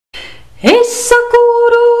Es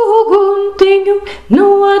sakūru uguntiņu no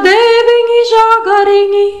 9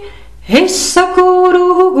 žagariņi, es sakūru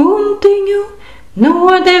uguntiņu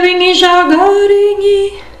no 9 žagariņi.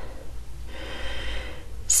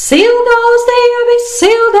 Sildās Dievis,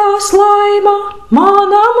 sildās laima,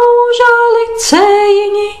 mana mūžā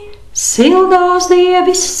licējiņi. Sildās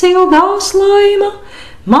Dievis, sildās laima,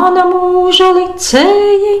 mana mūža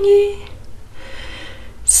licējiņi.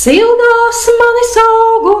 Sildās manis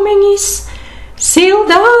augumiņas,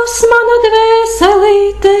 sildās mana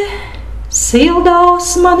dvēselīte.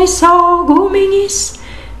 Sildās manis augumiņas,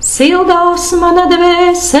 sildās mana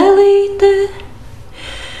dvēselīte.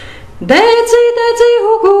 Dedzi, dedzi,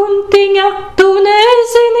 uguntiņa, tu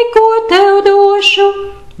nezini, ko tev došu.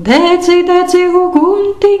 Dedzi, dedzi,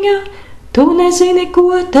 uguntiņa, tu nezini,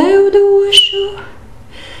 ko tev došu.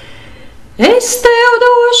 Es tev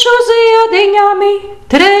došu ziediņami,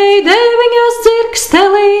 9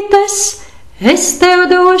 dzirkstelītes. Es tev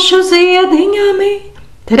došu ziediņami,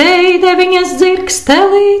 9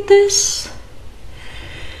 dzirkstelītes.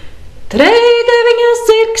 9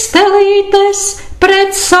 dzirkstelītes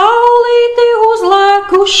pret saulīti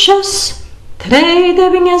uzlēkušas.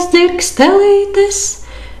 9 dzirkstelītes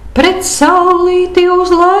pret saulīti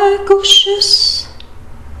uzlēkušas.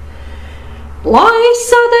 Lai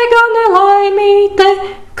sadega nelaimīte,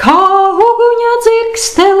 kā uguņa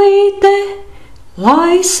dzirkstelīte.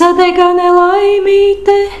 Lai sadega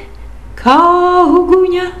nelaimīte, kā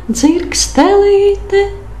uguņa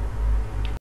dzirkstelīte.